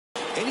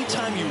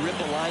Anytime you rip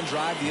a line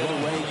drive the other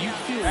way, you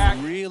feel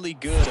really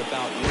good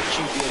about what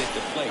you did at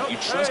the plate. You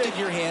trusted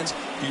your hands,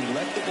 you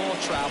let the ball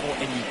travel,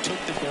 and you took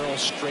the barrel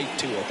straight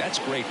to it. That's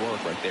great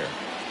work right there.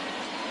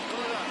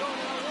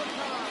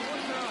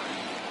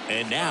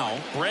 And now,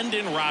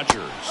 Brendan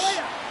Rodgers.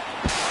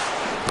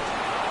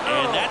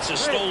 And that's a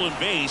stolen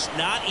base,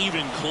 not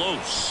even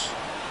close.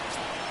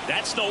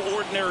 That's no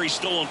ordinary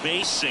stolen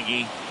base,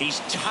 Singy. He's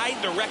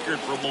tied the record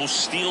for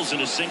most steals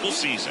in a single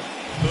season.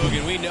 Boog,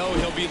 and we know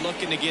he'll be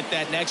looking to get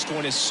that next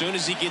one as soon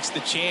as he gets the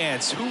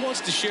chance. Who wants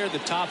to share the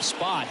top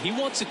spot? He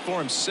wants it for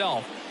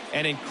himself.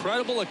 An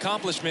incredible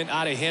accomplishment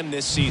out of him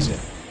this season.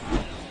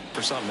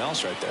 For something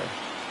else right there.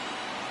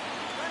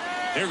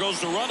 There goes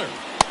the runner.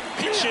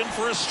 Pitch in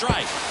for a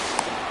strike.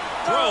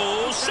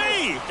 Throw,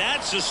 save.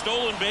 That's a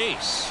stolen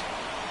base.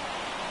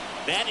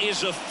 That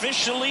is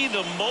officially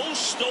the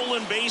most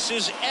stolen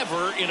bases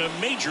ever in a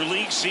major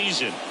league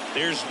season.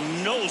 There's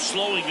no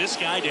slowing this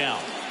guy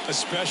down. A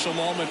special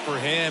moment for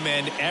him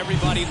and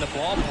everybody in the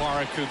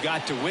ballpark who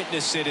got to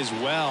witness it as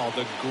well.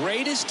 The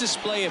greatest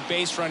display of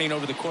base running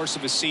over the course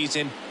of a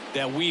season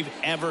that we've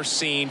ever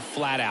seen,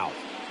 flat out.